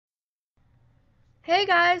Hey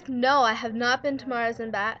guys, no, I have not been to Mars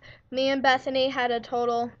and back. Me and Bethany had a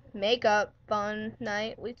total makeup fun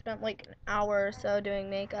night. We spent like an hour or so doing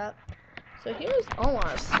makeup. So here's all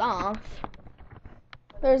our stuff.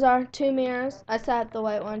 There's our two mirrors. I sat at the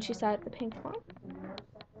white one, she sat at the pink one.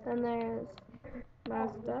 Then there's my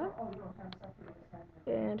stuff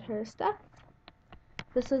and her stuff.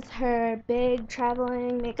 This is her big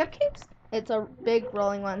traveling makeup case. It's a big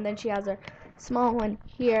rolling one. Then she has her small one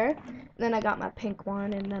here. And then I got my pink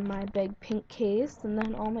one and then my big pink case. And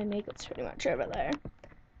then all my makeup's pretty much over there.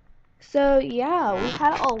 So yeah, we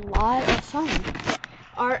had a lot of fun.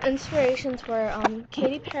 Our inspirations were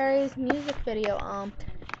Katy Perry's music video,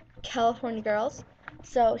 California Girls.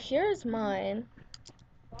 So here's mine.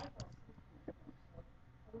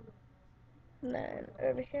 And then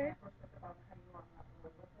over here.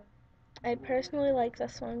 I personally like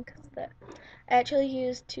this one because I actually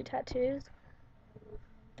used two tattoos.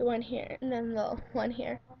 The one here and then the one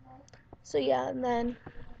here. So yeah, and then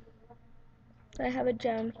I have a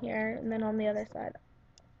gem here, and then on the other side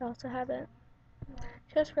I also have it.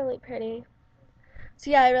 Just really pretty.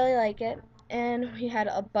 So yeah, I really like it, and we had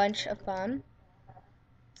a bunch of fun.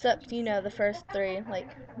 Except, you know, the first 3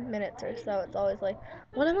 minutes or so, it's always like,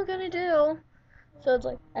 what am I gonna do? So it's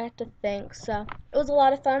like I have to think. So it was a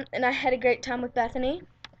lot of fun, and I had a great time with Bethany.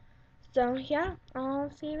 So yeah, I'll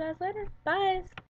see you guys later. Bye.